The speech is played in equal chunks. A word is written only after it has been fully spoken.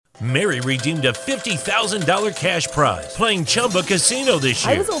Mary redeemed a $50,000 cash prize playing Chumba Casino this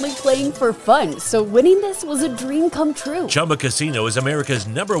year. I was only playing for fun, so winning this was a dream come true. Chumba Casino is America's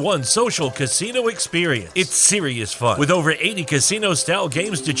 #1 social casino experience. It's serious fun. With over 80 casino-style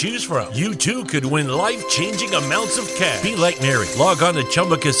games to choose from, you too could win life-changing amounts of cash. Be like Mary. Log on to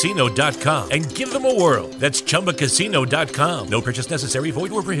ChumbaCasino.com and give them a whirl. That's ChumbaCasino.com. No purchase necessary.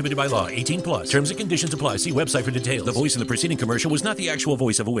 Void where prohibited by law. 18+. Terms and conditions apply. See website for details. The voice in the preceding commercial was not the actual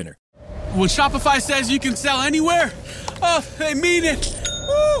voice of a winner. When Shopify says you can sell anywhere, they mean it.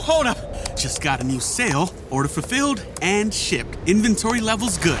 Woo, hold up. Just got a new sale. Order fulfilled and shipped. Inventory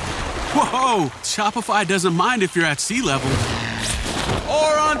level's good. Whoa, Shopify doesn't mind if you're at sea level.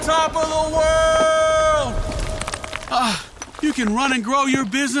 Or on top of the world. You can run and grow your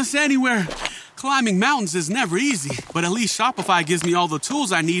business anywhere. Climbing mountains is never easy, but at least Shopify gives me all the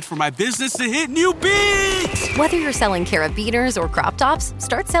tools I need for my business to hit new peaks! Whether you're selling carabiners or crop tops,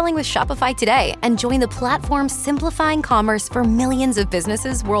 start selling with Shopify today and join the platform simplifying commerce for millions of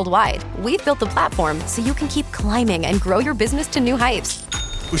businesses worldwide. We've built the platform so you can keep climbing and grow your business to new heights.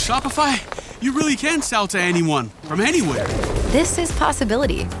 With Shopify, you really can sell to anyone, from anywhere. This is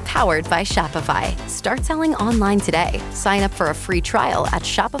Possibility, powered by Shopify. Start selling online today. Sign up for a free trial at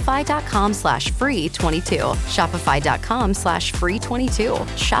shopify.com/free22. Shopify.com/free22.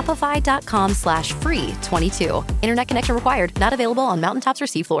 Shopify.com/free22. Internet connection required. Not available on mountaintops or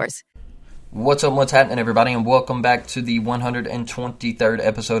seafloors. What's up, what's happening, everybody, and welcome back to the 123rd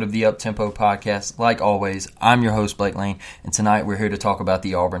episode of the Up-Tempo Podcast. Like always, I'm your host, Blake Lane, and tonight we're here to talk about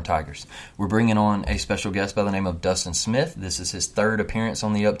the Auburn Tigers. We're bringing on a special guest by the name of Dustin Smith. This is his third appearance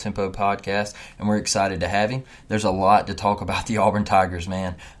on the Up-Tempo Podcast, and we're excited to have him. There's a lot to talk about the Auburn Tigers,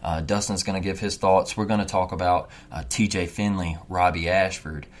 man. Dustin's going to give his thoughts. We're going to talk about TJ Finley, Robbie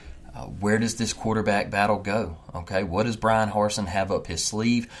Ashford. Where does this quarterback battle go? Okay, what does Brian Harsin have up his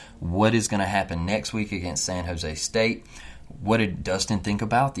sleeve? What is going to happen next week against San Jose State? What did Dustin think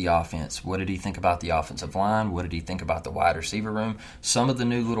about the offense? What did he think about the offensive line? What did he think about the wide receiver room? Some of the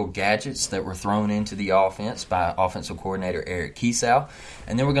new little gadgets that were thrown into the offense by offensive coordinator Eric Kiesau.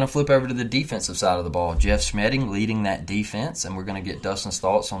 And then we're going to flip over to the defensive side of the ball. Jeff Schmedding leading that defense, and we're going to get Dustin's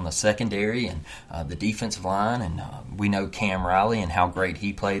thoughts on the secondary and the defensive line. And we know Cam Riley and how great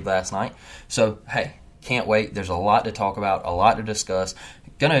he played last night. So, hey, can't wait. There's a lot to talk about, a lot to discuss.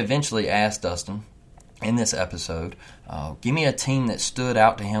 Going to eventually ask Dustin in this episode, give me a team that stood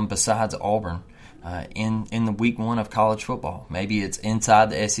out to him besides Auburn in the week one of college football. Maybe it's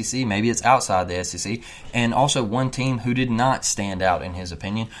inside the SEC, maybe it's outside the SEC, and also one team who did not stand out in his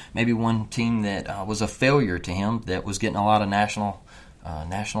opinion. Maybe one team that was a failure to him that was getting a lot of national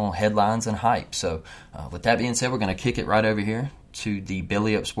headlines and hype. So with that being said, we're going to kick it right over here to the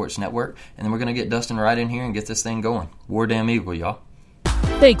Belly Up Sports Network, and then we're going to get Dustin right in here and get this thing going. War Damn Eagle, y'all.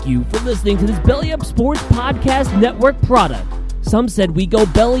 Thank you for listening to this Belly Up Sports Podcast Network product. Some said we go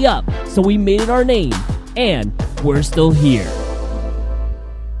belly up, so we made it our name, and we're still here.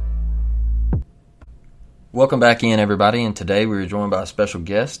 Welcome back in, everybody, and today we're joined by a special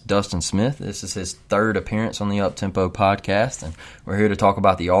guest, Dustin Smith. This is his third appearance on the Up-Tempo Podcast, and we're here to talk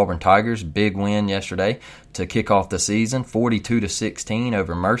about the Auburn Tigers' big win yesterday to kick off the season, 42-16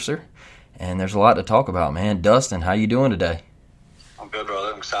 over Mercer, and there's a lot to talk about, man. Dustin, how you doing today? I'm good,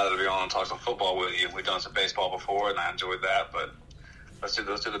 brother. I'm excited to be on and talk some football with you. We've done some baseball before, and I enjoyed that, but let's do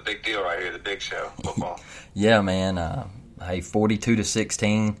the big deal right here, the big show, football. Yeah, man. Hey,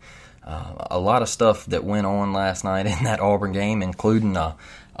 42-16. A lot of stuff that went on last night in that Auburn game, including a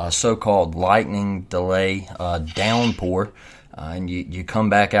so-called lightning delay downpour. And you come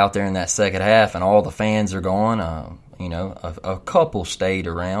back out there in that second half, and all the fans are gone. A couple stayed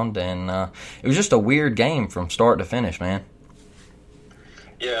around, and it was just a weird game from start to finish, man.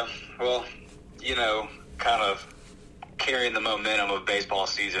 Yeah, well, kind of carrying the momentum of baseball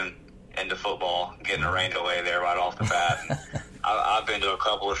season into football, getting a rain delay there right off the bat. I've been to a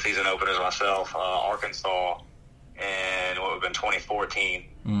couple of season openers myself. Arkansas and what would have been 2014.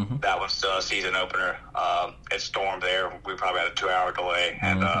 Mm-hmm. That was a season opener. It stormed there. We probably had a 2-hour delay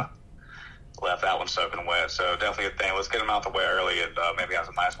and left that one soaking wet. So definitely a thing. Let's get them out the way early and maybe have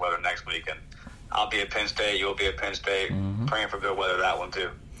some nice weather next week. And I'll be at Penn State. You'll be at Penn State. Mm-hmm. Praying for good weather that one too.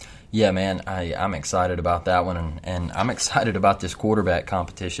 Yeah, man, I'm excited about that one, and I'm excited about this quarterback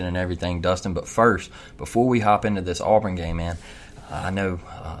competition and everything, Dustin. But first, before we hop into this Auburn game, man, I know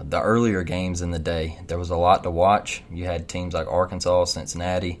the earlier games in the day, there was a lot to watch. You had teams like Arkansas,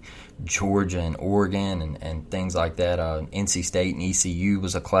 Cincinnati, Georgia, and Oregon, and things like that. NC State and ECU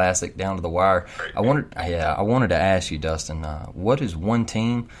was a classic down to the wire. I wanted to ask you, Dustin, what is one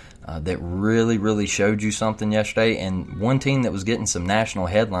team that really, really showed you something yesterday, and one team that was getting some national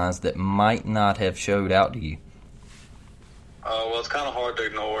headlines that might not have showed out to you? Well, it's kind of hard to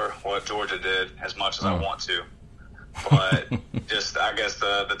ignore what Georgia did as much as I want to. But just, I guess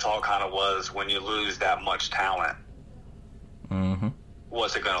the talk kind of was, when you lose that much talent,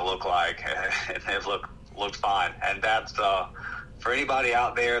 what's it going to look like? And it looked fine. And that's for anybody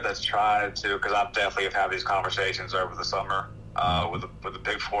out there that's tried to, because I've definitely have had these conversations over the summer with a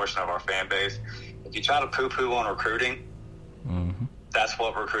big portion of our fan base. If you try to poo-poo on recruiting, that's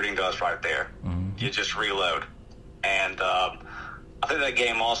what recruiting does right there. You just reload. And I think that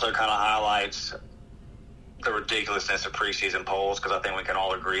game also kind of highlights the ridiculousness of preseason polls, because I think we can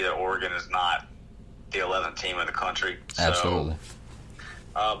all agree that Oregon is not the 11th team in the country. Absolutely.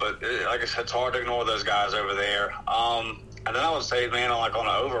 But like I said, it's hard to ignore those guys over there. And then I would say, man, like on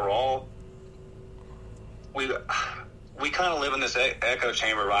an overall, we kind of live in this echo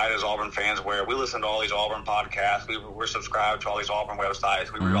chamber, right, as Auburn fans, where we listen to all these Auburn podcasts. We're subscribed to all these Auburn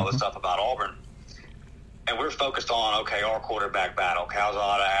websites. We read all this stuff about Auburn. And we're focused on, okay, our quarterback battle.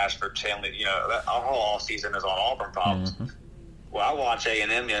 Calzada, Ashford, Chandler, our whole offseason is on Auburn problems. Well, I watched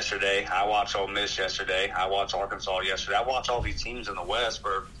A&M yesterday. I watched Ole Miss yesterday. I watched Arkansas yesterday. I watched all these teams in the West.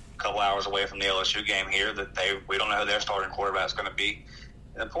 We're a couple hours away from the LSU game here that we don't know who their starting quarterback is going to be.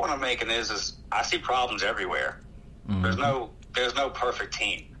 And the point I'm making is I see problems everywhere. There's no perfect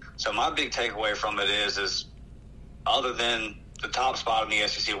team. So my big takeaway from it is other than the top spot in the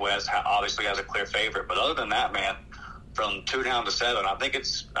SEC West obviously has a clear favorite, but other than that, man, from 2 down to 7, I think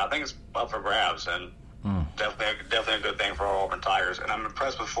it's up for grabs, and definitely a good thing for our Auburn Tigers. And I'm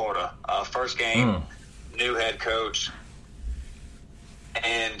impressed with Florida. First game, new head coach,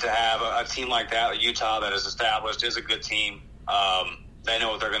 and to have a team like that, Utah, that is established, is a good team. They know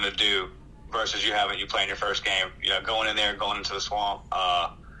what they're going to do versus you playing your first game. Going in there, going into the swamp.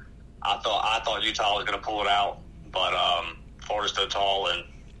 I thought Utah was going to pull it out, but Florida stood tall, and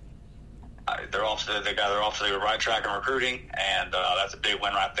they're off to the right track in recruiting, and that's a big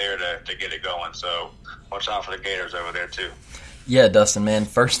win right there to get it going. So watch out for the Gators over there too. Yeah, Dustin, man,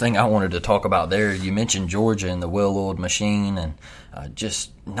 first thing I wanted to talk about there, you mentioned Georgia and the well-oiled machine, and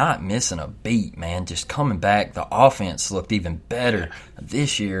just not missing a beat, man, just coming back. The offense looked even better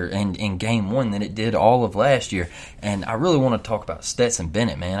this year and in game 1 than it did all of last year. And I really want to talk about Stetson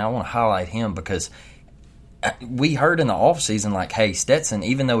Bennett, man. I want to highlight him because we heard in the offseason, like, hey, Stetson,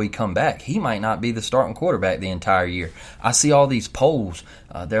 even though he come back, he might not be the starting quarterback the entire year. I see all these polls.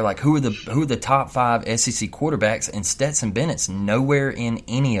 They're like, who are the top 5 SEC quarterbacks? And Stetson Bennett's nowhere in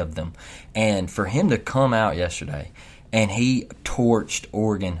any of them. And for him to come out yesterday, and he torched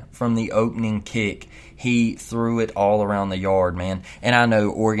Oregon from the opening kick. He threw it all around the yard, man. And I know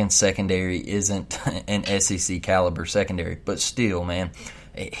Oregon's secondary isn't an SEC caliber secondary, but still, man,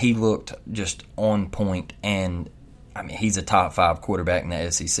 he looked just on point, and I mean, he's a top 5 quarterback in the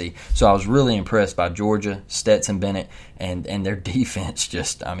SEC. So I was really impressed by Georgia, Stetson Bennett, and their defense.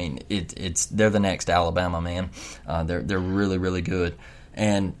 Just, I mean, they're the next Alabama, man. They're really, really good.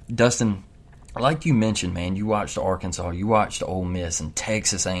 And Dustin, like you mentioned, man, you watched Arkansas, you watched Ole Miss and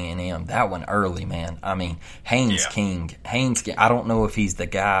Texas A&M. That one early, man. I mean, Haynes King. I don't know if he's the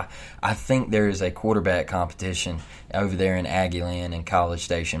guy. I think there is a quarterback competition over there in Aggieland and College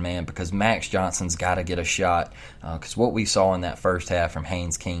Station, man, because Max Johnson's got to get a shot. Because what we saw in that first half from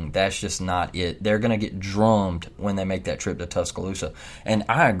Haynes King, that's just not it. They're going to get drummed when they make that trip to Tuscaloosa. And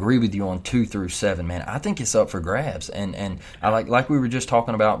I agree with you on 2 through 7, man. I think it's up for grabs. And I like we were just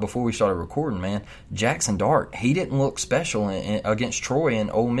talking about before we started recording, man, Jackson Dart, he didn't look special against Troy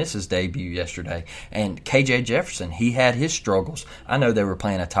in Ole Miss's debut yesterday. And KJ Jefferson, he had his struggles. I know they were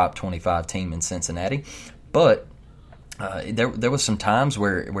playing a top 25 team in Cincinnati, but there was some times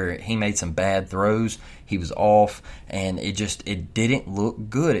where he made some bad throws. He was off, and it didn't look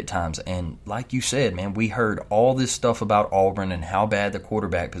good at times. And like you said, man, we heard all this stuff about Auburn and how bad the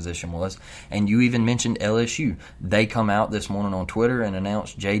quarterback position was. And you even mentioned LSU. They come out this morning on Twitter and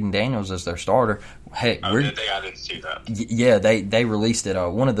announced Jaden Daniels as their starter. Heck, I didn't see that. Yeah, they released it.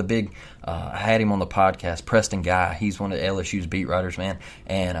 One of the big, I had him on the podcast, Preston Guy. He's one of LSU's beat writers, man,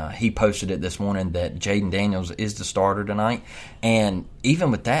 and he posted it this morning that Jaden Daniels is the starter tonight. And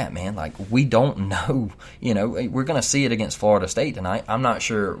even with that, man, like, we don't know. We're going to see it against Florida State tonight. I'm not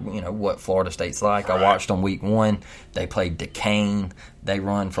sure, what Florida State's like. Right. I watched them week 1. They played Duquesne. They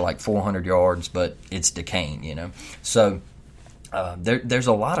run for like 400 yards, but it's Duquesne, So there's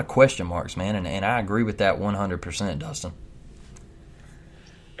a lot of question marks, man, and I agree with that 100%, Dustin.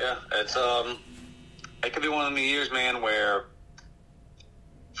 Yeah, it's it could be one of the years, man, where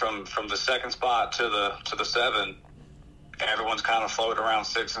from the second spot to the 7, everyone's kind of floating around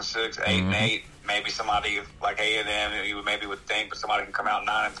 6-6, 8-8. Maybe somebody like A&M, you maybe would think, but somebody can come out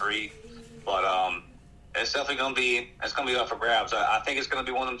 9-3. But it's definitely going to be up for grabs. I think it's going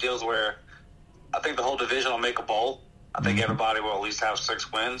to be one of them deals where I think the whole division will make a bowl. I think everybody will at least have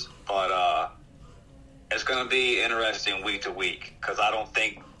 6 wins, but it's going to be interesting week to week because I don't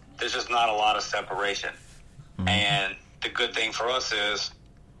think there's just not a lot of separation. And the good thing for us is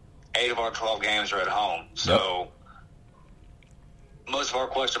 8 of our 12 games are at home. So most of our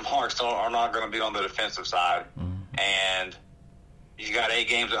question marks are not going to be on the defensive side. And you got 8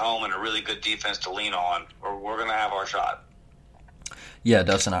 games at home and a really good defense to lean on, or we're going to have our shot. Yeah,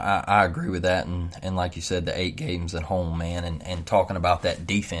 Dustin, I agree with that. And like you said, the 8 games at home, man, and talking about that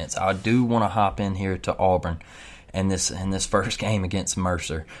defense, I do want to hop in here to Auburn and this first game against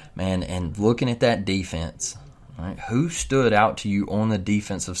Mercer, man, and looking at that defense. Right, who stood out to you on the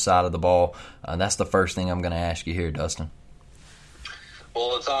defensive side of the ball? That's the first thing I'm going to ask you here, Dustin.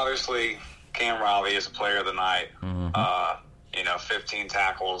 Well, it's obviously Cam Riley is a player of the night. 15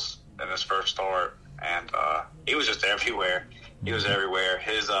 tackles in his first start, and he was just everywhere. He was everywhere.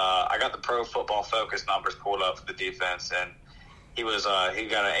 I got the Pro Football Focus numbers pulled up for the defense, and he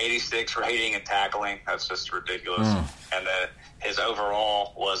got an 86 rating in tackling. That's just ridiculous. And then his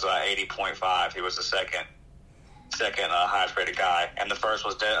overall was 80.5. He was the second highest rated guy, and the first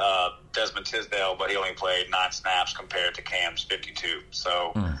was Desmond Tisdale, but he only played 9 snaps compared to Cam's 52.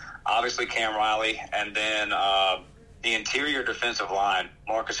 So obviously Cam Riley, and then the interior defensive line.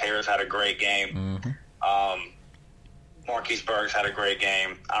 Marcus Harris had a great game. Marquise Burks had a great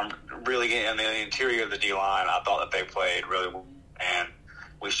game. I'm really getting in the interior of the D line. I thought that they played really well, and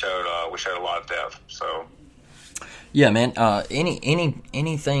we showed a lot of depth. So. Yeah, man.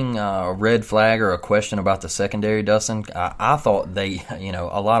 Anything red flag or a question about the secondary, Dustin? I thought they,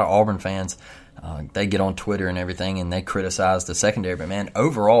 a lot of Auburn fans, they get on Twitter and everything and they criticize the secondary. But man,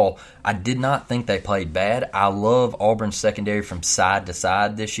 overall, I did not think they played bad. I love Auburn's secondary from side to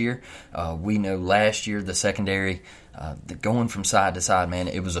side this year. We know last year the secondary, going from side to side, man,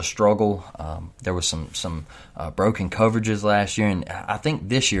 it was a struggle. There was some broken coverages last year, and I think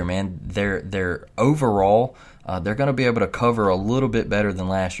this year, man, they're overall. They're going to be able to cover a little bit better than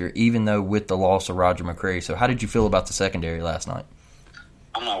last year, even though with the loss of Roger McCreary. So how did you feel about the secondary last night?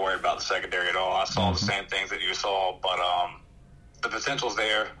 I'm not worried about the secondary at all. I saw the same things that you saw, but the potential's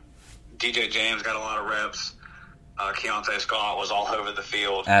there. DJ James got a lot of reps. Keontae Scott was all over the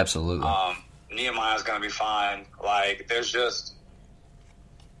field. Absolutely. Nehemiah's going to be fine. Like, there's just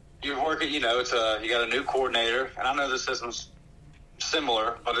 – you're working – you got a new coordinator, and I know the system's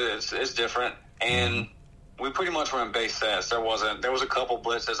similar, but it's different. And – we pretty much were in base sets. There was a couple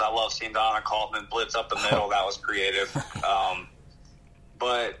blitzes. I love seeing Donna Kaufman blitz up the middle. That was creative.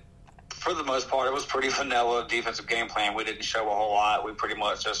 But for the most part, it was pretty vanilla defensive game plan. We didn't show a whole lot. We pretty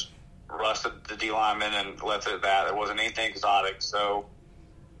much just rushed the D linemen and left it at that. It wasn't anything exotic. So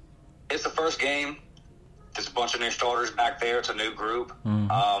it's the first game. There's a bunch of new starters back there. It's a new group.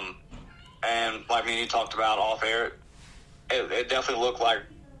 And like me and you talked about off air, it definitely looked like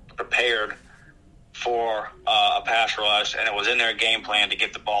prepared for a pass rush, and it was in their game plan to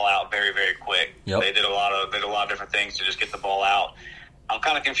get the ball out very, very quick. They did a lot of different things to just get the ball out. I'm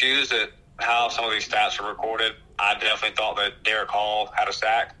kind of confused at how some of these stats are recorded. I definitely thought that Derek Hall had a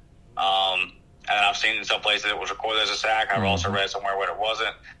sack, and I've seen in some places it was recorded as a sack. I've also read somewhere where it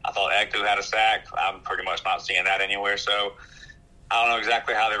wasn't. I thought Ektu had a sack. I'm pretty much not seeing that anywhere. So I don't know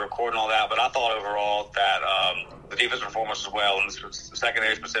exactly how they record and all that, but I thought overall that the defense performance as well, and the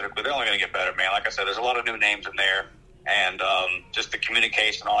secondary specifically, they're only going to get better, man. Like I said, there's a lot of new names in there, and just the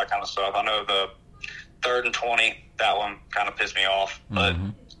communication, all that kind of stuff. I know the 3rd and 20, that one kind of pissed me off, but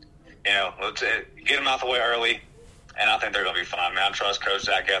let's get them out the way early, and I think they're going to be fine, man. I trust Coach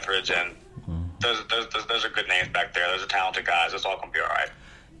Zach Etheridge, and those are good names back there. Those are talented guys. It's all going to be all right.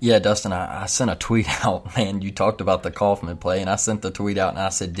 Yeah, Dustin, I sent a tweet out, man. You talked about the Kaufman play, and I sent the tweet out, and I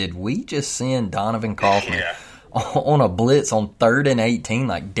said, did we just send Donovan Kaufman on a blitz on 3rd and 18?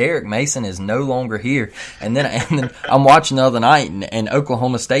 Like, Derek Mason is no longer here. And then I'm watching the other night, and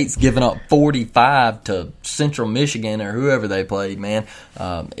Oklahoma State's giving up 45 to Central Michigan or whoever they played, man.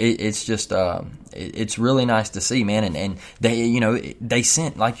 It's just it's really nice to see, man. And they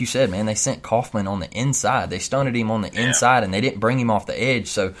sent, like you said, man, they sent Kaufman on the inside. They stunted him on the inside, and they didn't bring him off the edge.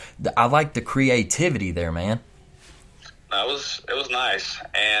 So I like the creativity there, man. It was nice,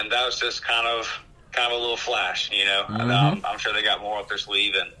 and that was just kind of a little flash, I'm sure they got more up their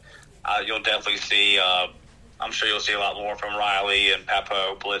sleeve, and you'll definitely see. I'm sure you'll see a lot more from Riley and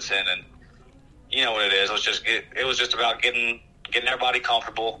Papo blitzing, and you know what it is. It was just about getting everybody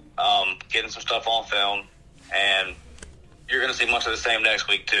comfortable, getting some stuff on film, and you're going to see much of the same next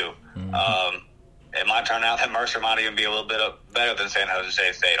week too. It might turn out that Mercer might even be a little bit better than San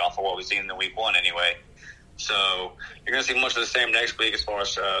Jose State off of what we've seen in the week one anyway. So you're going to see much of the same next week as far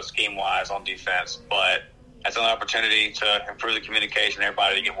as scheme-wise on defense. But that's an opportunity to improve the communication,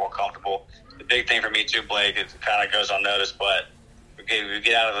 everybody to get more comfortable. The big thing for me too, Blake, it kind of goes unnoticed, but we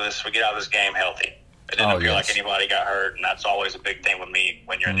get out of this game healthy. It didn't appear like anybody got hurt, and that's always a big thing with me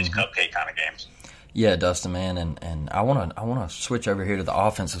when you're in these cupcake kind of games. Yeah, Dustin, man, and I want to switch over here to the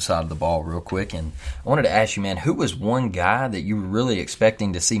offensive side of the ball real quick, and I wanted to ask you, man, who was one guy that you were really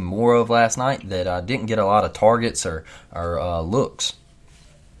expecting to see more of last night that didn't get a lot of targets or looks?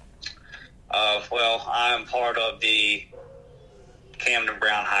 Well, I'm part of the Camden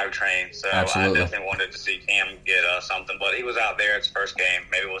Brown hype train, so Absolutely. I definitely wanted to see Cam get something, but he was out there. It's first game.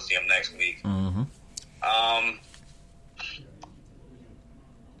 Maybe we'll see him next week. Mm-hmm.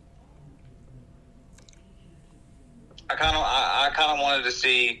 I kind of wanted to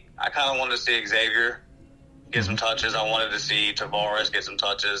see Xavier get some touches. I wanted to see Tavares get some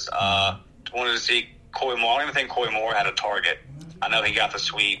touches. Wanted to see Coy Moore. I don't even think Coy Moore had a target. I know he got the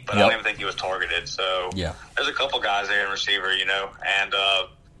sweep, but I don't even think he was targeted. So there's a couple guys there in receiver, and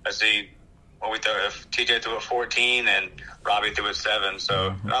let's see what we throw. If TJ threw at 14 and Robbie threw at 7,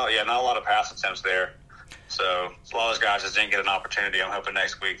 so not a lot of pass attempts there. So a lot of those guys just didn't get an opportunity. I'm hoping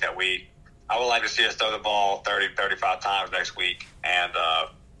next week that I would like to see us throw the ball 30, 35 times next week. And I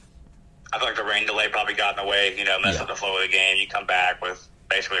feel like the rain delay probably got in the way, messed up the flow of the game. You come back with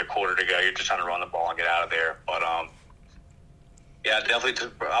basically a quarter to go. You're just trying to run the ball and get out of there. But, I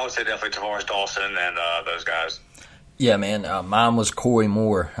would say definitely Tavares Dawson and those guys. Yeah, man. Mine was Coy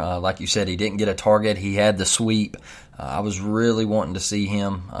Moore. Like you said, he didn't get a target. He had the sweep. I was really wanting to see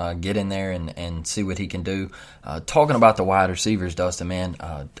him get in there and see what he can do. Talking about the wide receivers, Dustin, man,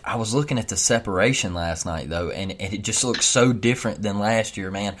 I was looking at the separation last night, though, and it just looks so different than last year,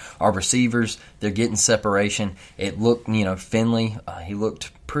 man. Our receivers, they're getting separation. It looked, Finley, he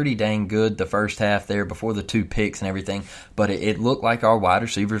looked pretty dang good the first half there before the 2 picks and everything, but it looked like our wide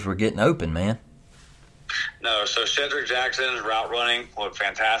receivers were getting open, man. No, so Cedric Jackson's route running looked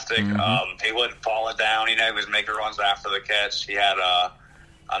fantastic. He wasn't falling down. He was making runs after the catch. He had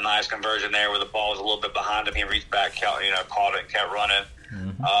a nice conversion there where the ball was a little bit behind him. He reached back, caught it, and kept running.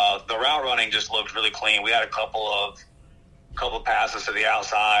 The route running just looked really clean. We had a couple of passes to the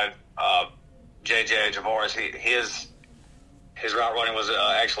outside. JJ Javaris, his route running was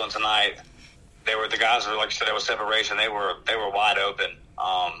excellent tonight. The guys were, like you said, there was separation. They were wide open.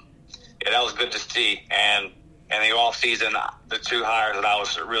 That was good to see. And in the offseason, the 2 hires that I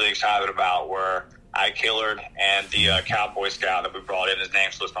was really excited about were Ike Hillard and the Cowboy Scout that we brought in. His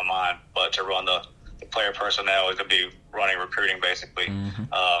name slips my mind, but to run the player personnel is to be running recruiting, basically.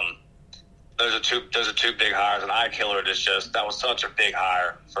 Those are two big hires, and Ike Hillard that was such a big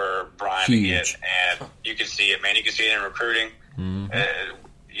hire for Brian to get, and you can see it, man. You can see it in recruiting.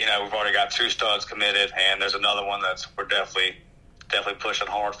 We've already got 2 studs committed, and there's another one we're definitely pushing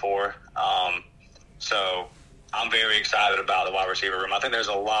hard for. So I'm very excited about the wide receiver room. I think there's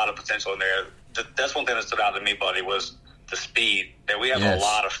a lot of potential in there. That's one thing that stood out to me, buddy, was the speed. That we have a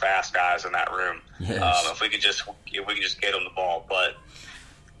lot of fast guys in that room. If we could just get them the ball, but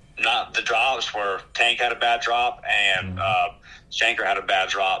not the drops were Tank had a bad drop and Shanker had a bad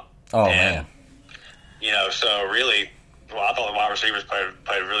drop. Oh, man. So really, I thought the wide receivers played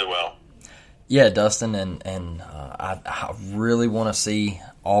really well. Yeah, Dustin, and I really want to see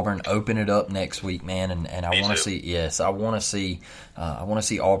Auburn open it up next week, man, and I want to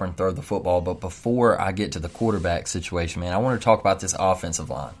see Auburn throw the football. But before I get to the quarterback situation, man, I want to talk about this offensive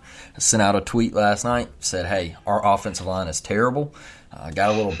line. I sent out a tweet last night, said, hey, our offensive line is terrible. I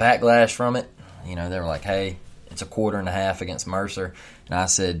got a little backlash from it. They were like, hey, it's a 1.5 against Mercer. And I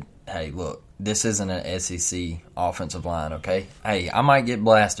said, hey, look, this isn't an SEC offensive line, okay? Hey, I might get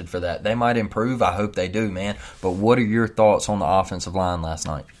blasted for that. They might improve. I hope they do, man. But what are your thoughts on the offensive line last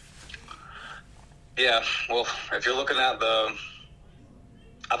night? Yeah, well, if you're looking at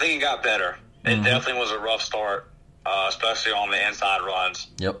I think it got better. It definitely was a rough start, especially on the inside runs.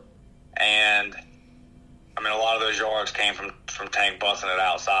 Yep. And, a lot of those yards came from Tank busting it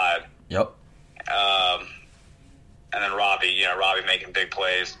outside. Yep. And then Robbie making big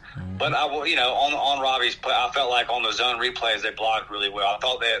plays. But on Robbie's play, I felt like on the zone replays they blocked really well. I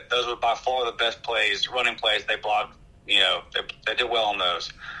thought that those were by far the best plays, running plays. They blocked, they did well on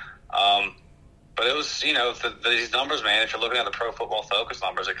those. But it was, these numbers, man. If you're looking at the Pro Football Focus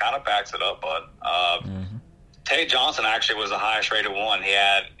numbers, it kind of backs it up. But Tate Johnson actually was the highest rated one.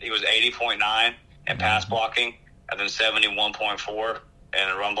 He was 80.9 in pass blocking, and then 71.4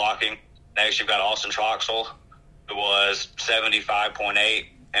 in run blocking. Next, you've got Austin Troxel, was 75.8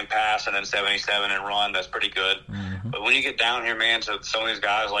 in pass and then 77 in run. That's pretty good. Mm-hmm. But when you get down here, man, to some of these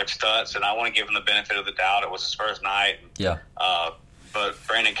guys like Stutz, and I want to give him the benefit of the doubt. It was his first night. Yeah. But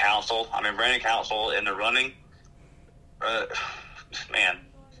Brandon Council in the running, man,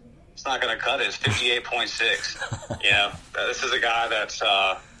 it's not going to cut it. It's 58.6. You know, this is a guy that's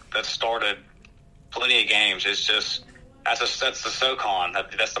started plenty of games. It's just that's the SoCon.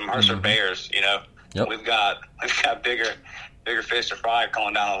 That's the Mercer Bears. You know, yep. We've got bigger fish to fry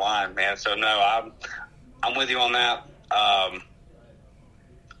coming down the line, man. So no, I'm with you on that.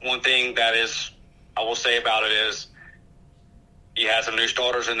 One thing that is I will say about it is you had some new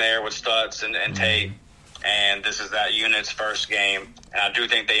starters in there with Stutz and Tate, and this is that unit's first game, and I do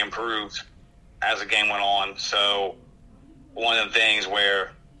think they improved as the game went on. So one of the things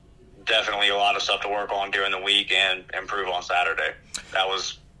where definitely a lot of stuff to work on during the week and improve on Saturday. It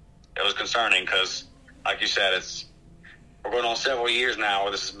was concerning because, like you said, we're going on several years now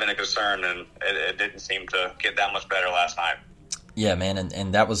where this has been a concern, and it didn't seem to get that much better last night. Yeah, man,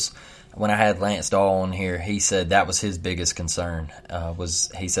 and that was when I had Lance Dahl on here. He said that was his biggest concern.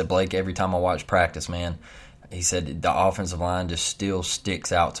 He said, Blake, every time I watch practice, man, he said the offensive line just still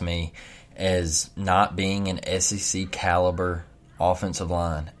sticks out to me as not being an SEC caliber offensive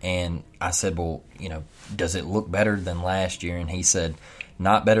line. And I said, well, you know, does it look better than last year? And he said,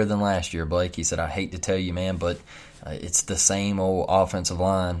 not better than last year, Blake. He said, I hate to tell you, man, but it's the same old offensive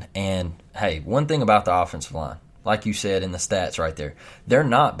line. And, hey, one thing about the offensive line, like you said in the stats right there, they're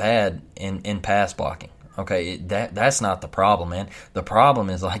not bad in pass blocking. Okay, that's not the problem, man. The problem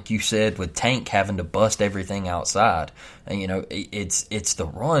is, like you said, with Tank having to bust everything outside. And, you know, it's the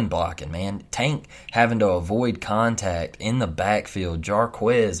run blocking, man. Tank having to avoid contact in the backfield.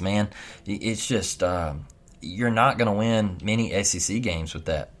 Jarquez, man, it's just you're not going to win many SEC games with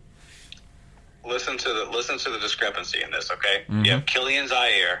that. Listen to the discrepancy in this, okay? Mm-hmm. You have Killian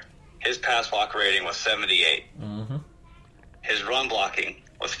Zaire. His pass block rating was 78. Mm-hmm. His run blocking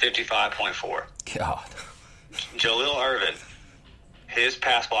was 55.4. God. Jalil Irvin, his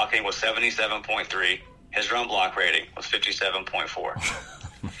pass blocking was 77.3. His run block rating was 57.4.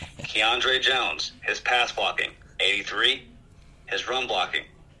 Keandre Jones, his pass blocking, 83. His run blocking,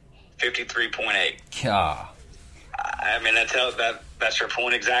 53.8. God. I mean, that's your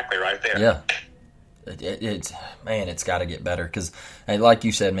point exactly right there. Yeah. It's got to get better because, like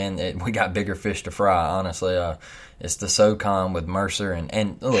you said, man, we got bigger fish to fry. Honestly, it's the SoCon with Mercer,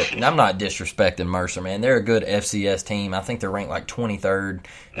 and look, I'm not disrespecting Mercer, man. They're a good FCS team. I think they're ranked like 23rd.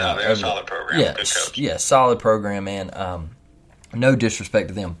 No, they're a solid program. Yeah, good coach. Yeah, solid program, man. No disrespect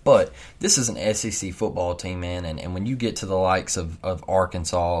to them, but this is an SEC football team, man. And when you get to the likes of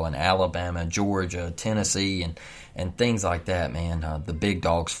Arkansas and Alabama, Georgia, Tennessee, and things like that, man, the big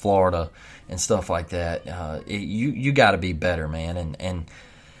dogs, Florida, and stuff like that, you got to be better, man. And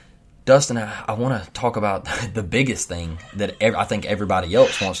Dustin, I want to talk about the biggest thing that I think everybody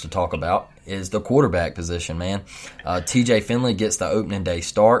else wants to talk about is the quarterback position, man. TJ Finley gets the opening day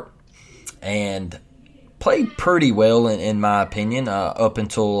start and played pretty well, in my opinion, up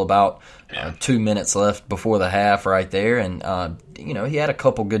until about 2 minutes left before the half right there. And, he had a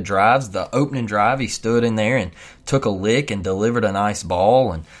couple good drives. The opening drive, he stood in there and took a lick and delivered a nice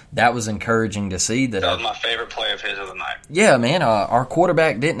ball, and that was encouraging to see. That was my favorite play of his of the night. Yeah, man, our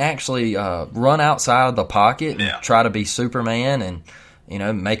quarterback didn't actually run outside of the pocket and try to be Superman and,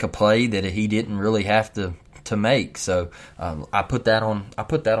 make a play that he didn't really have to make. So I put that on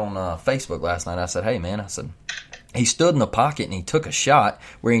Facebook last night. I said, hey, man, he stood in the pocket and he took a shot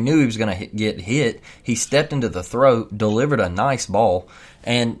where he knew he was going to get hit. He stepped into the throw, delivered a nice ball,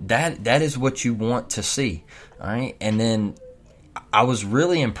 and that is what you want to see. All right, and then I was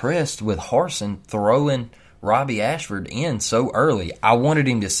really impressed with Harsin throwing Robbie Ashford in so early. I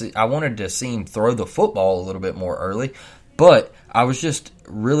wanted to see him throw the football a little bit more early, but I was just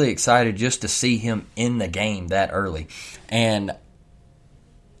really excited just to see him in the game that early. And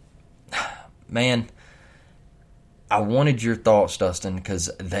man, I wanted your thoughts, Dustin, because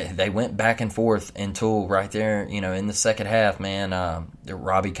they went back and forth until right there, in the second half, man,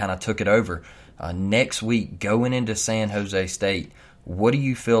 Robbie kind of took it over. Next week, going into San Jose State, what do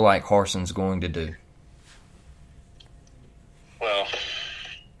you feel like Harsin's going to do? Well,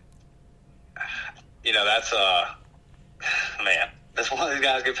 that's man, that's one of these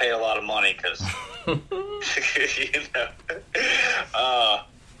guys get paid a lot of money because,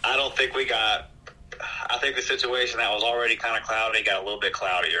 I don't think we got. I think the situation that was already kind of cloudy got a little bit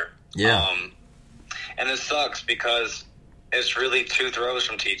cloudier. Yeah. And it sucks because it's really two throws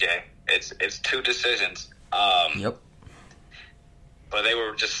from TJ. It's two decisions. Yep. But they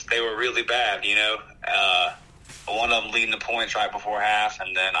were really bad, one of them leading the points right before half,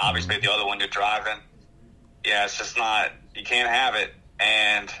 and then obviously the other one you're driving. Yeah, it's just not – you can't have it.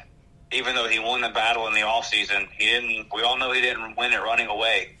 And even though he won the battle in the offseason, he didn't – we all know he didn't win it running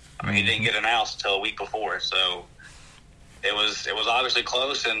away. I mean, he didn't get announced until a week before. So it was obviously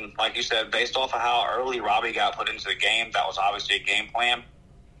close, and like you said, based off of how early Robbie got put into the game, that was obviously a game plan.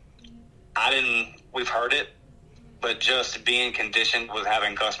 We've heard it, but just being conditioned with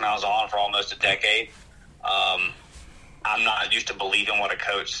having Gus Malzahn for almost a decade, I'm not used to believing what a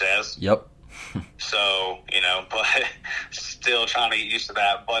coach says. Yep. So, but still trying to get used to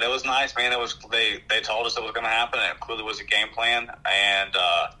that. But it was nice, man. They told us it was going to happen. It clearly was a game plan. And,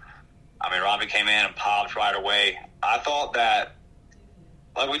 Robbie came in and popped right away. I thought that,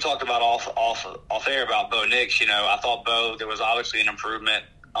 like we talked about off air about Bo Nix, I thought Bo, there was obviously an improvement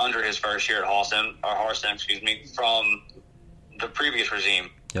under his first year at Harsin, from the previous regime.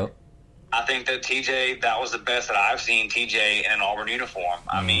 Yep. I think that TJ, that was the best that I've seen TJ in an Auburn uniform.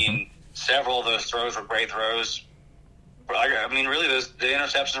 I mean, several of those throws were great throws. Really, the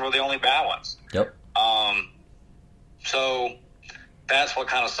interceptions were the only bad ones. Yep. So that's what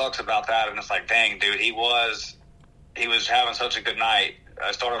kind of sucks about that. And it's like, dang, dude, he was having such a good night.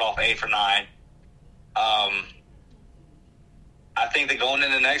 I started off 8 for 9. I think that going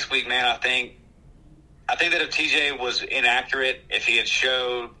into next week, man, I think that if TJ was inaccurate, if he had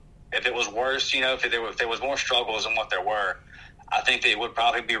showed, if it was worse, if there was more struggles than what there were, I think that it would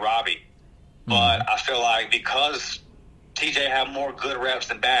probably be Robbie. But I feel like because TJ had more good reps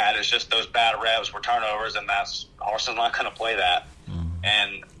than bad, it's just those bad reps were turnovers, and Harson's not going to play that.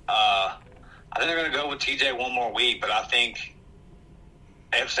 And I think they're going to go with TJ one more week, but I think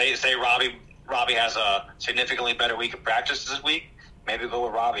if say Robbie has a significantly better week of practice this week, maybe go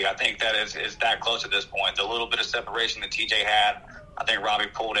with Robbie. I think that is that close at this point. The little bit of separation that TJ had, I think Robbie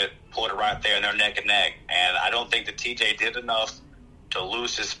pulled it right there, and they're neck and neck. And I don't think that TJ did enough to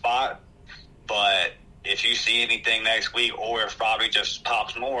lose his spot. But if you see anything next week, or if Robbie just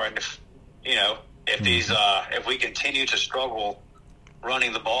pops more, and if we continue to struggle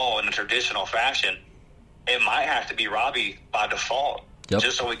running the ball in a traditional fashion, it might have to be Robbie by default,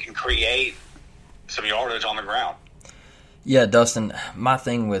 just so we can create some yardage on the ground. Yeah, Dustin, my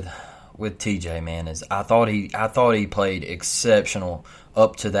thing with TJ, man, is I thought he played exceptional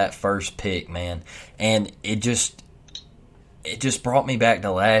up to that first pick, man. And it just brought me back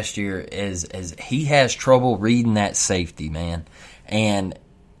to last year as he has trouble reading that safety, man. And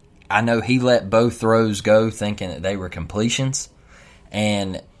I know he let both throws go thinking that they were completions,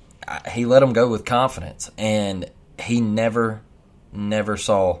 and he let them go with confidence, and he never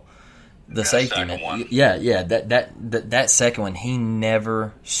saw the safety, man. Yeah, that second one, he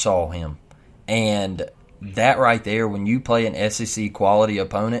never saw him. And that right there, when you play an SEC quality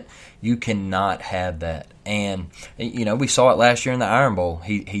opponent, you cannot have that. And we saw it last year in the Iron Bowl.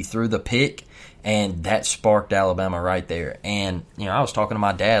 He threw the pick, and that sparked Alabama right there. And I was talking to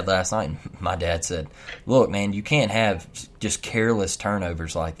my dad last night, and my dad said, "Look, man, you can't have just careless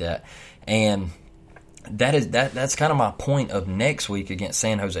turnovers like that." And that's kind of my point of next week against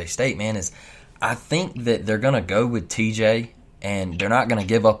San Jose State, man, is I think that they're going to go with TJ, and they're not going to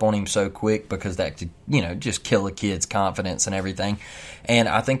give up on him so quick, because that could, just kill a kid's confidence and everything. And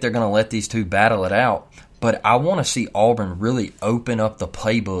I think they're going to let these two battle it out. But I want to see Auburn really open up the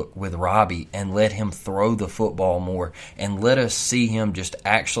playbook with Robbie and let him throw the football more, and let us see him just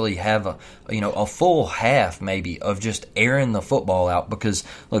actually have a full half maybe of just airing the football out. Because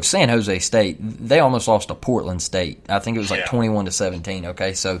look, San Jose State, they almost lost to Portland State. I think it was like 21-17.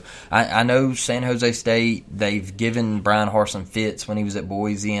 Okay, so I know San Jose State, they've given Brian Harsin fits when he was at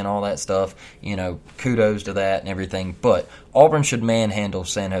Boise and all that stuff. Kudos to that and everything. But Auburn should manhandle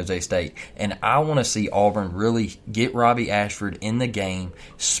San Jose State, and I want to see Auburn really get Robbie Ashford in the game,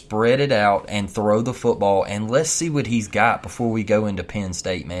 spread it out, and throw the football, and let's see what he's got before we go into Penn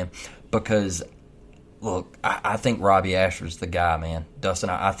State, man. Because look, I think Robbie Ashford's the guy, man. Dustin,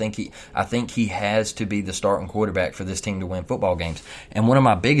 I think he has to be the starting quarterback for this team to win football games. And one of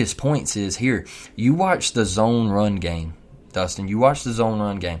my biggest points is here: you watch the zone run game, Dustin. You watch the zone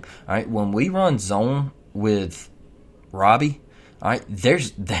run game. All right, when we run zone with Robbie, all right,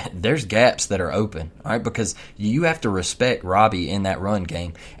 there's gaps that are open, all right, because you have to respect Robbie in that run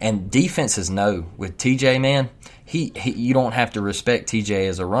game. And defenses know with TJ, man, you don't have to respect TJ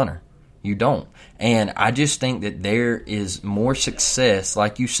as a runner. You don't. And I just think that there is more success,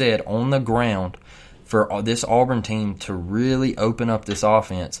 like you said, on the ground for this Auburn team to really open up this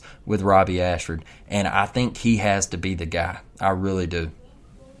offense with Robbie Ashford. And I think he has to be the guy. I really do.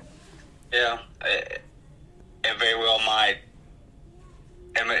 Yeah, it very well might.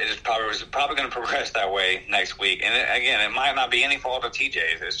 it's probably going to progress that way next week. And again, it might not be any fault of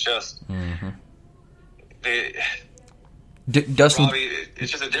TJ's. It's just Dustin. Robbie,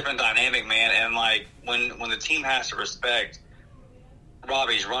 it's just a different dynamic, man. And like when the team has to respect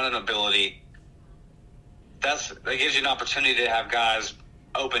Robbie's running ability, that gives you an opportunity to have guys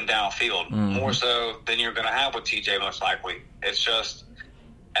open downfield more so than you're going to have with TJ most likely. It's just,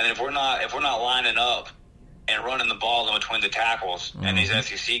 and if we're not lining up and running the ball in between the tackles in these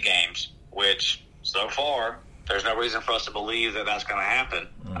SEC games, which so far there's no reason for us to believe that that's going to happen.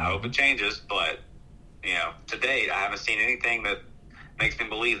 I hope it changes, but to date I haven't seen anything that makes me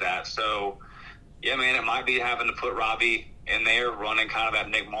believe that. So yeah, man, it might be having to put Robbie in there running kind of that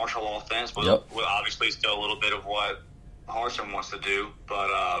Nick Marshall offense with obviously still a little bit of what Harsin wants to do, but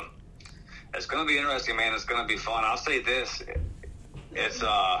it's going to be interesting, man. It's going to be fun. I'll say this: it's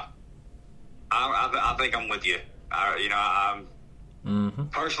I think I'm with you. I'm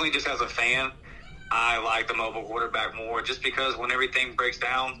personally, just as a fan, I like the mobile quarterback more, just because when everything breaks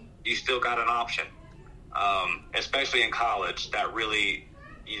down, you still got an option. Especially in college, that really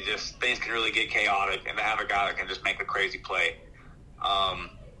things can really get chaotic, and to have a guy that can just make a crazy play.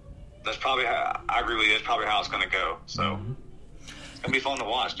 That's probably how, I agree with you. That's probably how it's going to go. So it's going to be fun to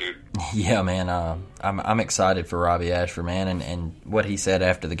watch, dude. Yeah, man. I'm excited for Robbie Ashford, man. And what he said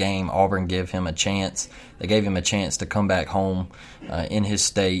after the game, Auburn gave him a chance. They gave him a chance to come back home in his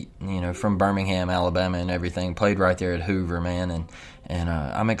state, from Birmingham, Alabama and everything. Played right there at Hoover, man. And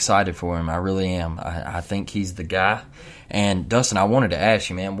I'm excited for him. I really am. I think he's the guy. And Dustin, I wanted to ask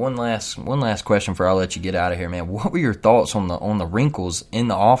you, man, one last question before I let you get out of here, man. What were your thoughts on the wrinkles in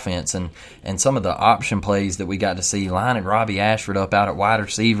the offense and some of the option plays that we got to see, lining Robbie Ashford up out at wide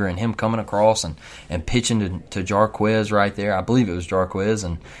receiver and him coming across and pitching to Jarquez right there? I believe it was Jarquez,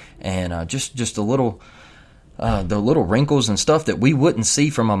 and just a little the little wrinkles and stuff that we wouldn't see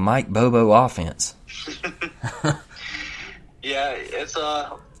from a Mike Bobo offense. Yeah, it's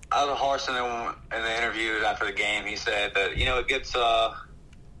I was Harsin in the interview after the game. He said that it gets in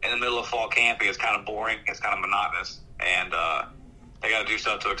the middle of fall camp, it's kind of boring, it's kind of monotonous, and they got to do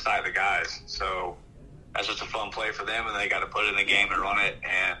stuff to excite the guys. So that's just a fun play for them, and they got to put it in the game and run it.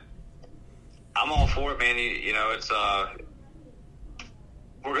 And I'm all for it, man. It's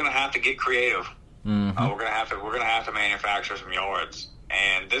we're gonna have to get creative. We're gonna have to manufacture some yards,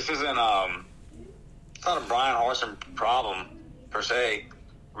 and this isn't it's not a Brian Harsin problem per se.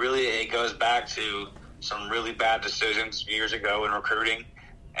 Really, it goes back to some really bad decisions years ago in recruiting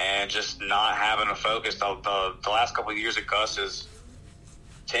and just not having a focus. The last couple of years of Gus's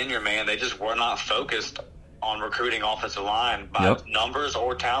tenure, man, they just were not focused on recruiting offensive line by numbers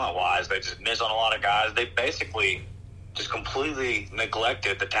or talent-wise. They just missed on a lot of guys. They basically just completely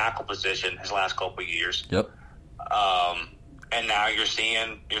neglected the tackle position his last couple of years. And now you're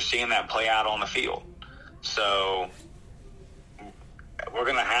seeing that play out on the field. So we're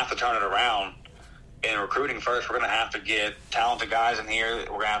going to have to turn it around in recruiting first. We're going to have to get talented guys in here.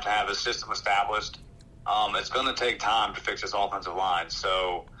 We're going to have the system established. It's going to take time to fix this offensive line.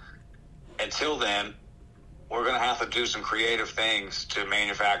 So until then, we're going to have to do some creative things to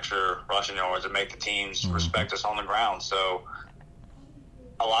manufacture rushing yards and make the teams respect us on the ground. So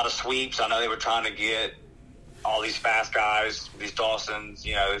a lot of sweeps. I know they were trying to get all these fast guys, these Dawsons,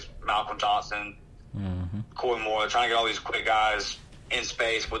 this Malcolm Johnson, Corey Moore, trying to get all these quick guys in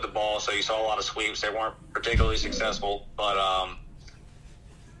space with the ball. So you saw a lot of sweeps. They weren't particularly successful, but I'm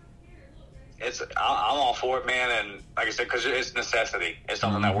all for it, man. And like I said, because it's necessity. It's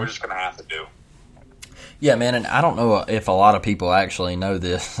something that we're just going to have to do. Yeah, man, and I don't know if a lot of people actually know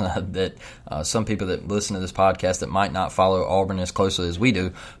this, that some people that listen to this podcast that might not follow Auburn as closely as we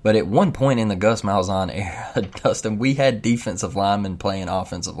do, but at one point in the Gus Malzahn era, Dustin, we had defensive linemen playing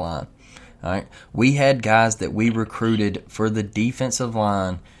offensive line. All right, we had guys that we recruited for the defensive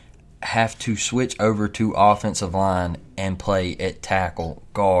line have to switch over to offensive line and play at tackle,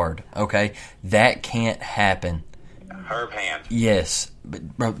 guard, okay? That can't happen. Herb Hand. Yes,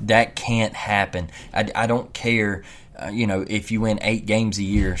 but bro, that can't happen. I don't care, if you win 8 games a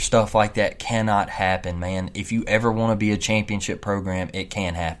year, stuff like that cannot happen, man. If you ever want to be a championship program, it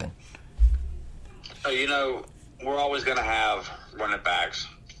can happen. We're always going to have running backs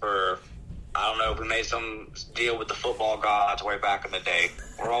for, I don't know if we made some deal with the football gods way back in the day.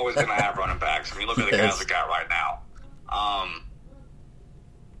 We're always going to have running backs. I mean, look at the guys we got right now.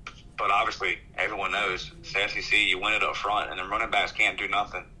 But obviously, everyone knows it's the SEC. You win it up front, and the running backs can't do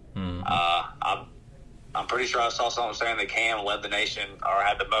nothing. I'm pretty sure I saw someone saying that Cam led the nation or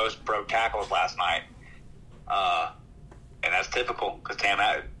had the most broke tackles last night. And that's typical because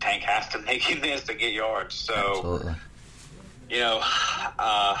Tank has to make you miss to get yards. So, absolutely.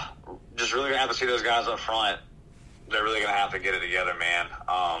 just really going to have to see those guys up front. They're really going to have to get it together, man.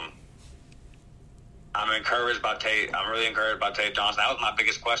 I'm encouraged by Tate. I'm really encouraged by Tate Johnson. That was my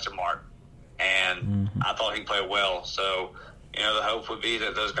biggest question mark, and I thought he played well. So, the hope would be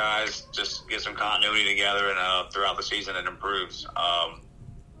that those guys just get some continuity together and throughout the season it improves.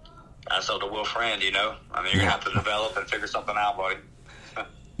 That's up to Will Friend, you're going to have to develop and figure something out, buddy.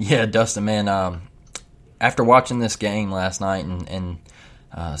 Yeah, Dustin, man, after watching this game last night and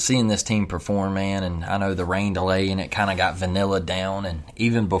seeing this team perform, man, and I know the rain delay and it kind of got vanilla down, and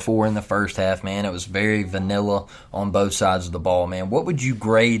even before in the first half, man, it was very vanilla on both sides of the ball, man. What would you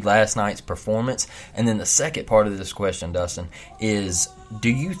grade last night's performance? And then the second part of this question, Dustin, is do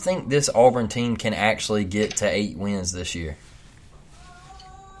you think this Auburn team can actually get to 8 wins this year?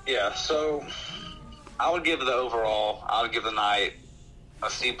 Yeah, so I would give the night a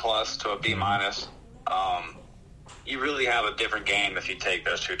C+ to a B-. You really have a different game if you take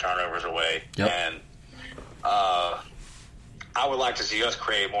those 2 turnovers away. Yep. And I would like to see us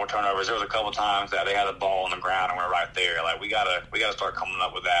create more turnovers. There was a couple times that they had the ball on the ground and we're right there. Like, we gotta start coming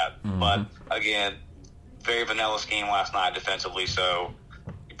up with that. Mm-hmm. But again, very vanilla scheme last night defensively, so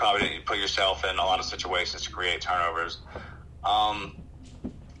you probably didn't put yourself in a lot of situations to create turnovers.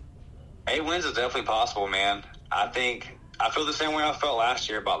 8 wins is definitely possible, man. I feel the same way I felt last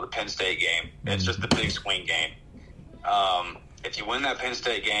year about the Penn State game. It's just the big swing game. If you win that Penn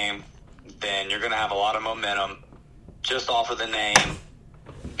State game, then you're going to have a lot of momentum just off of the name,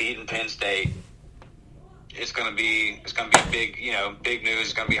 beating Penn State. It's going to be big, big news.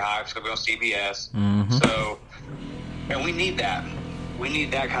 It's going to be hype. It's going to be on CBS. Mm-hmm. So, and we need that. We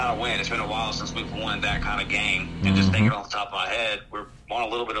need that kind of win. It's been a while since we've won that kind of game. And just thinking off the top of my head, we're on a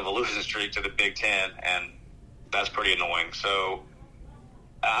little bit of a losing streak to the Big Ten, and that's pretty annoying. So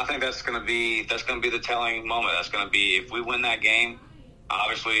I think that's going to be the telling moment. That's going to be if we win that game.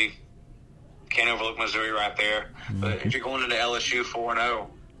 Obviously, can't overlook Missouri right there. But if you're going into LSU 4-0,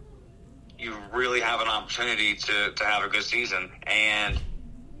 you really have an opportunity to have a good season. And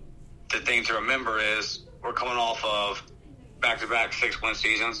the thing to remember is we're coming off of back-to-back 6-win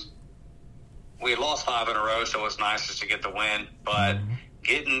seasons. We had lost 5 in a row, so it's nice just to get the win. But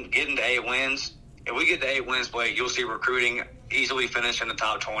getting to 8 wins, if we get to 8 wins, Blake, you'll see recruiting easily finish in the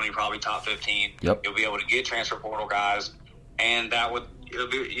top 20, probably top 15. Yep. You'll be able to get transfer portal guys, and that would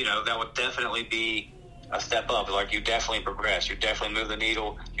definitely be a step up. Like, you definitely progress. You definitely move the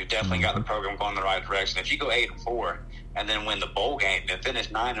needle. You definitely got the program going in the right direction. If you go 8-4 and then win the bowl game and finish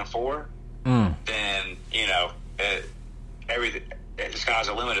 9-4, then everything. The sky's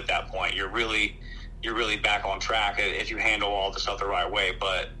the limit at that point. You're really back on track if you handle all the stuff the right way.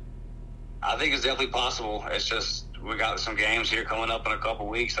 But I think it's definitely possible. It's just we got some games here coming up in a couple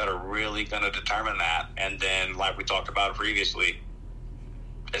weeks that are really going to determine that. And then, like we talked about previously,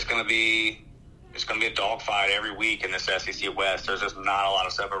 it's going to be a dogfight every week in this SEC West. There's just not a lot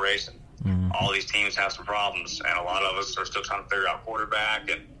of separation. All these teams have some problems, and a lot of us are still trying to figure out quarterback.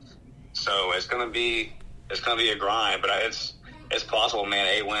 And so it's going to be a grind. But it's possible, man.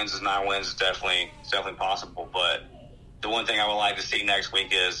 8 wins is 9 wins is definitely possible. But the one thing I would like to see next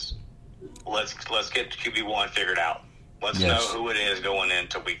week is let's get QB1 figured out. Let's know who it is going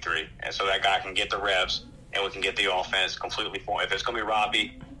into week 3, and so that guy can get the reps and we can get the offense completely formed. If it's going to be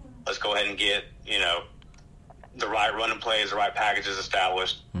Robbie, let's go ahead and get the right running plays, the right packages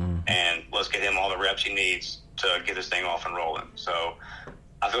established, and let's get him all the reps he needs to get this thing off and rolling. So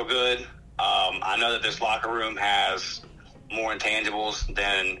I feel good. I know that this locker room has more intangibles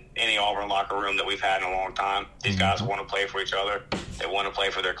than any Auburn locker room that we've had in a long time. These guys want to play for each other. They want to play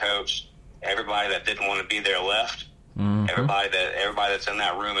for their coach. Everybody that didn't want to be there left. Everybody that's in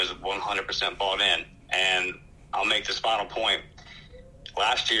that room is 100% bought in. And I'll make this final point.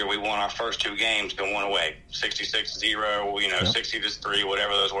 Last year we won our first 2 games going away, 66-0, 60-3,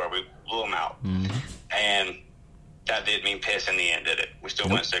 whatever those were. We blew them out. And that didn't mean piss in the end, did it? We still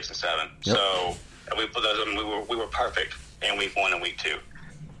went 6-7. Yep. So we put those. We were perfect in week 1 and week 2.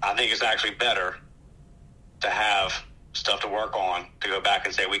 I think it's actually better to have stuff to work on, to go back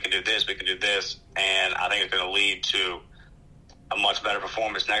and say we can do this, and I think it's going to lead to a much better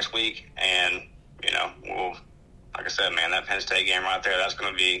performance next week. And we'll, like I said, man, that Penn State game right there, that's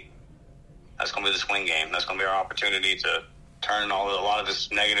going to be the swing game. That's going to be our opportunity to turn a lot of this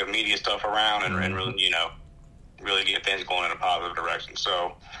negative media stuff around and really, really get things going in a positive direction.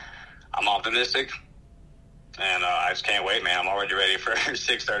 So I'm optimistic. And I just can't wait, man. I'm already ready for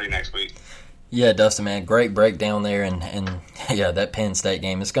 6:30 next week. Yeah, Dustin, man, great breakdown there, and yeah, that Penn State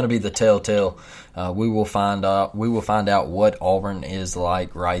game, it's going to be the telltale. We will find out what Auburn is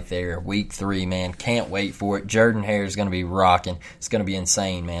like right there. Week 3, man, can't wait for it. Jordan-Hare is going to be rocking. It's going to be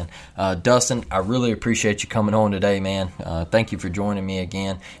insane, man. Dustin, I really appreciate you coming on today, man. Thank you for joining me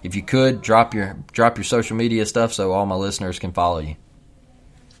again. If you could drop your social media stuff so all my listeners can follow you.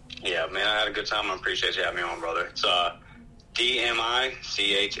 Yeah, man, I had a good time. I appreciate you having me on, brother. It's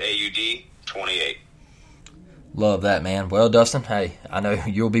DMICHAUD 28. Love that, man. Well, Dustin, hey, I know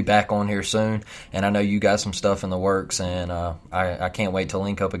you'll be back on here soon, and I know you got some stuff in the works, and I can't wait to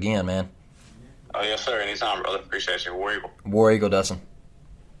link up again, man. Oh, yes, sir. Anytime, brother. Appreciate you. War Eagle. War Eagle, Dustin.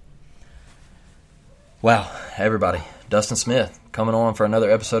 Wow, everybody. Dustin Smith coming on for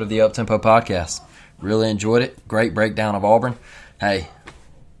another episode of the Uptempo Podcast. Really enjoyed it. Great breakdown of Auburn. Hey,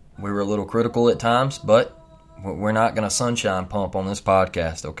 we were a little critical at times, but we're not going to sunshine pump on this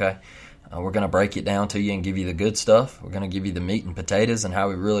podcast, okay? We're going to break it down to you and give you the good stuff. We're going to give you the meat and potatoes and how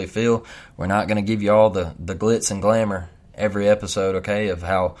we really feel. We're not going to give you all the glitz and glamour every episode, okay, of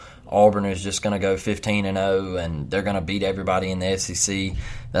how Auburn is just going to go 15-0 and they're going to beat everybody in the SEC.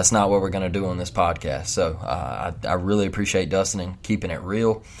 That's not what we're going to do on this podcast. So I really appreciate Dustin and keeping it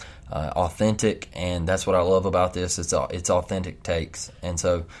real, authentic, and that's what I love about this. It's authentic takes. And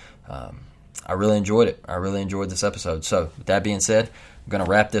so I really enjoyed it. I really enjoyed this episode. So with that being said, I'm going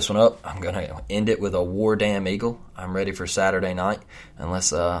to wrap this one up. I'm going to end it with a War Damn Eagle. I'm ready for Saturday night, and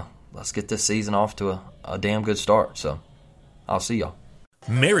let's get this season off to a damn good start. So I'll see y'all.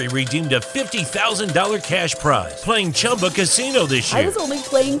 Mary redeemed a $50,000 cash prize playing Chumba Casino this year. I was only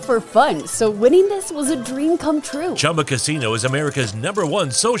playing for fun, so winning this was a dream come true. Chumba Casino is America's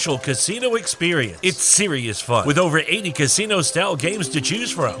 #1 social casino experience. It's serious fun. With over 80 casino-style games to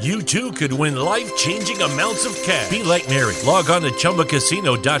choose from, you too could win life-changing amounts of cash. Be like Mary. Log on to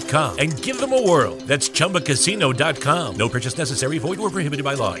ChumbaCasino.com and give them a whirl. That's ChumbaCasino.com. No purchase necessary. Void where prohibited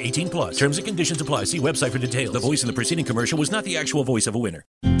by law. 18+. Terms and conditions apply. See website for details. The voice in the preceding commercial was not the actual voice of a winner.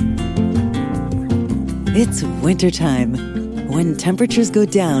 It's wintertime. When temperatures go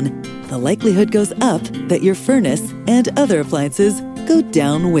down, the likelihood goes up that your furnace and other appliances go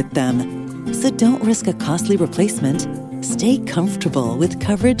down with them. So don't risk a costly replacement. Stay comfortable with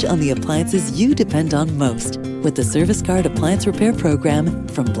coverage on the appliances you depend on most with the Service Guard Appliance Repair Program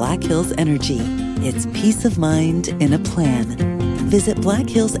from Black Hills Energy. It's peace of mind in a plan. Visit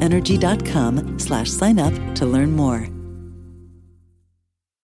blackhillsenergy.com/sign up to learn more.